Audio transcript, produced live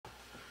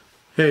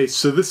Hey,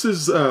 so this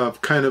is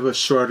kind of a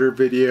shorter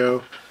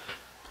video.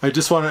 I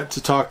just wanted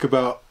to talk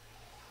about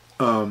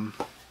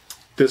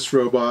this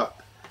robot,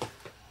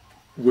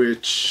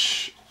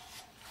 which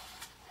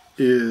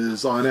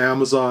is on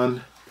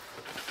Amazon.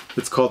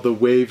 It's called the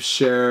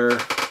Waveshare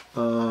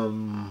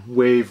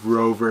Wave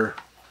Rover.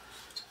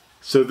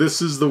 So this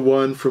is the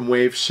one from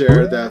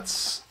Waveshare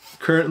that's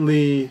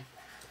currently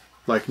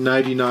like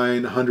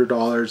 $99,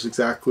 $100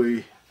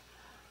 exactly,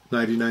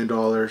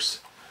 $99.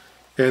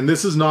 And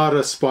this is not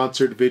a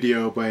sponsored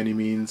video by any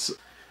means.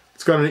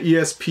 It's got an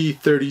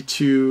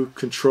ESP32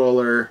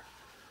 controller,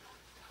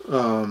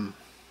 and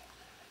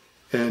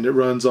it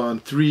runs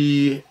on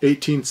 3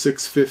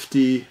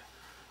 18650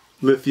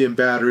 lithium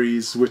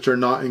batteries, which are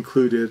not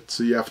included,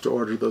 so you have to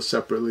order those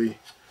separately.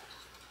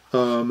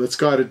 It's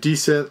got a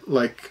decent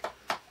like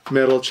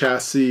metal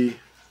chassis,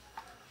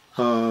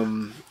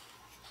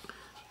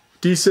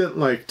 decent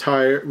like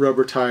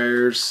rubber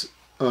tires,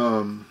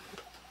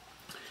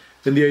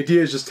 and the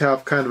idea is just to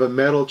have kind of a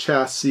metal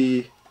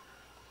chassis,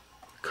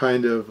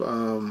 kind of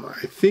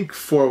I think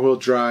 4-wheel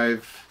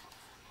drive,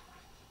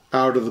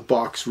 out of the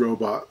box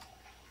robot.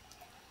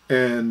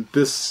 And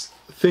this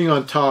thing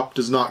on top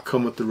does not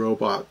come with the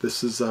robot.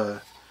 This is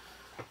a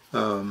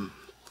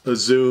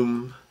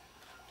Zoom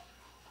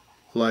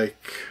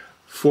like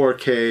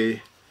 4K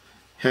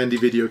handy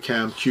video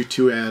cam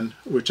Q2N,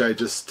 which I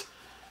just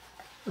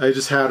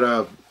had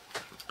a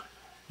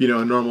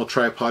a normal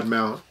tripod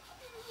mount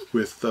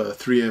with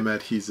 3M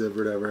adhesive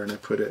or whatever, and I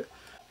put it.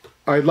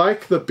 I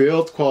like the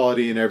build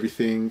quality and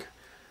everything.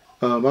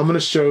 I'm gonna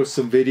show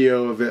some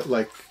video of it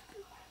like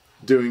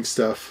doing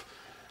stuff,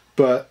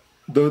 but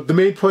the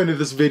main point of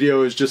this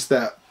video is just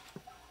that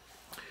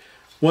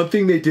one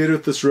thing they did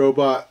with this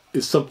robot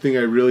is something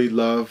I really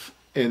love,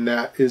 and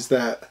that is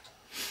that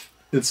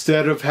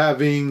instead of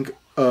having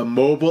a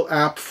mobile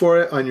app for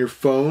it on your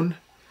phone,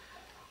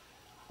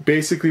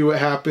 basically what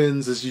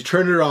happens is you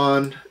turn it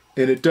on,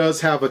 and it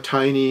does have a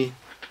tiny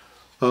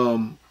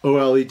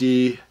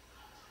OLED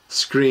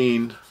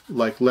screen,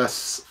 like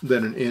less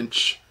than an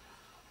inch,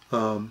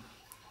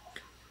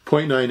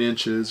 0.9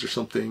 inches or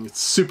something. It's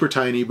super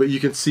tiny, but you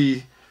can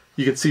see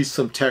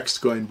some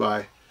text going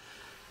by.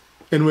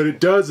 And what it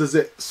does is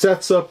it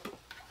sets up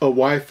a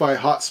Wi-Fi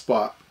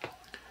hotspot.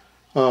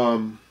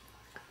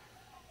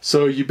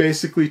 So you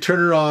basically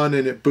turn it on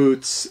and it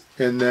boots,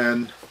 and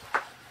then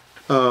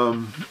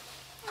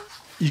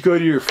you go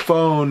to your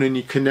phone and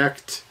you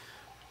connect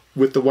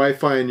with the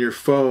Wi-Fi in your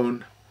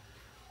phone.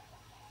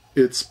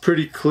 It's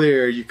pretty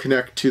clear. You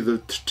connect to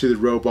the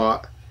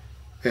robot,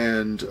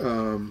 and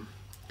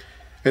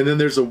then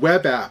there's a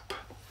web app.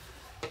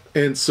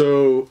 And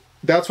so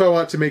that's why I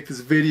want to make this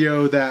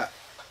video. That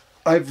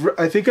I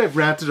think I've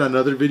ranted on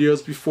other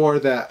videos before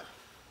that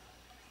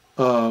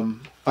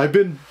I've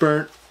been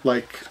burnt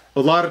like a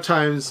lot of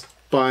times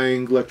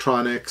buying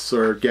electronics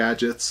or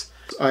gadgets.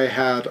 I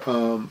had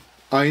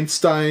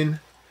Einstein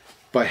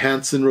by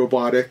Hanson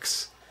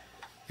Robotics,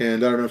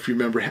 and I don't know if you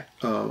remember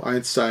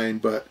Einstein,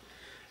 but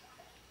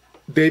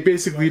they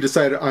basically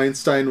decided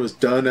Einstein was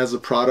done as a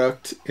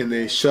product, and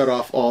they shut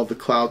off all the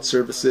cloud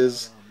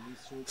services.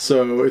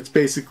 So it's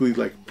basically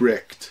like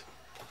bricked.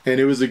 And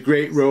it was a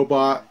great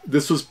robot.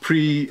 This was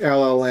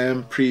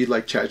pre-LLM,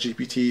 pre-like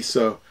ChatGPT,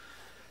 so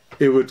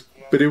it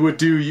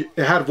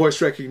had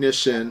voice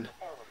recognition,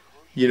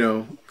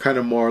 kind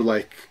of more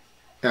like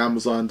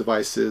Amazon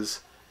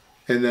devices.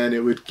 And then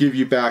it would give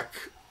you back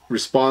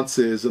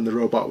responses, and the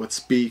robot would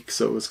speak,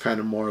 so it was kind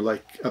of more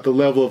like at the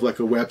level of like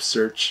a web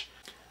search.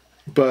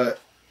 But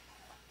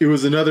it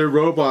was another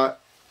robot,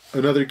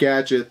 another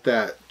gadget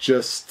that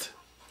just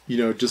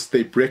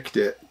they bricked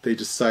it. They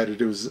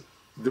decided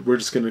we're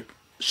just gonna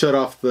shut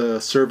off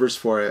the servers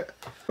for it.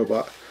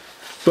 Robot.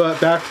 But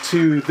back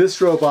to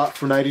this robot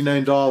for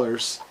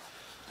 $99.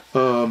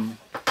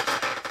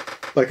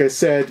 Like I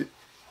said,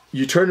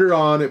 you turn it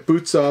on, it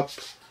boots up,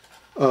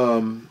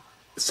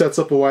 sets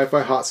up a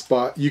Wi-Fi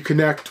hotspot. You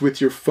connect with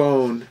your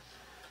phone,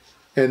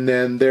 and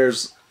then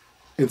there's,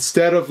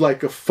 instead of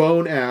like a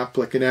phone app,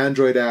 like an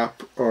Android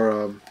app or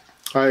an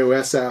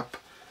iOS app,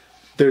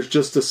 there's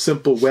just a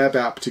simple web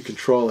app to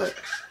control it.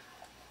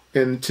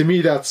 And to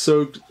me, that's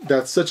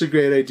such a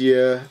great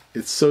idea.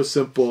 It's so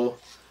simple,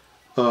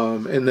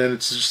 and then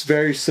it's just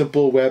very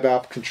simple web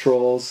app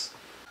controls.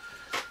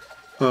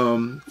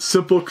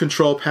 Simple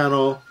control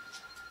panel.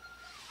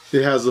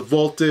 It has a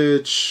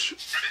voltage,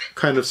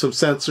 kind of some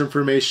sensor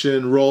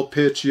information, roll,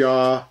 pitch,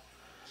 yaw,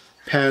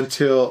 pan,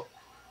 tilt,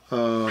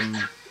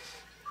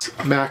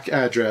 MAC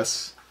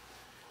address,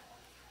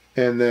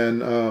 and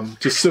then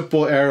just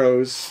simple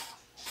arrows.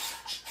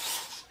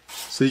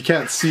 So you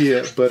can't see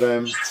it, but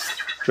I'm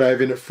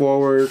driving it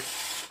forward,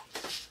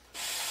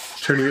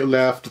 turning it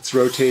left, it's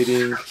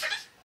rotating.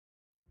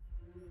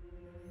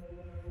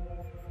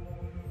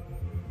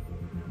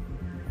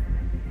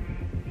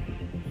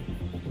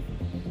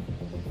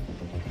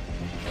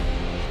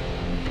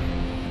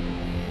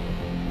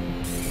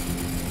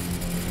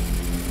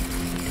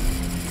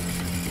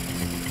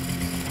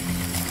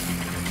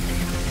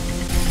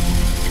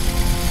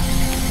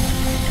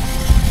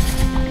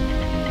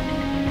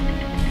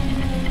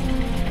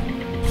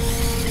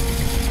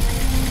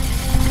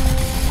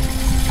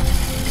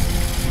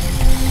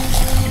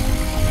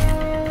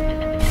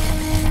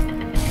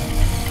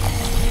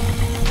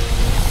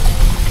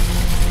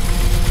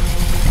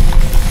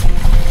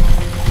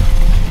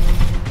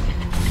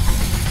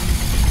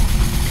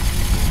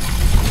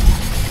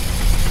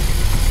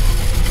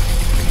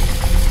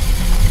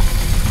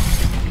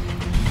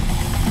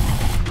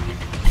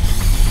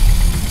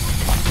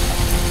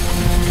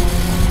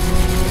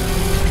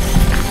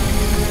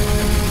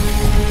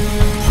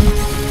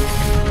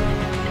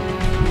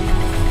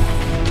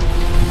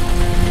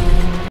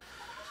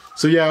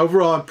 So yeah,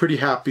 overall I'm pretty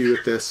happy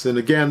with this. And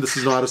again, this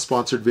is not a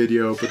sponsored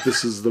video, but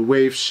this is the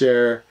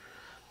Waveshare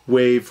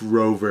Wave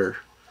Rover.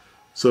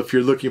 So if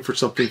you're looking for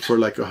something for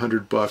like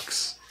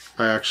 $100,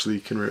 I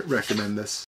actually can recommend this.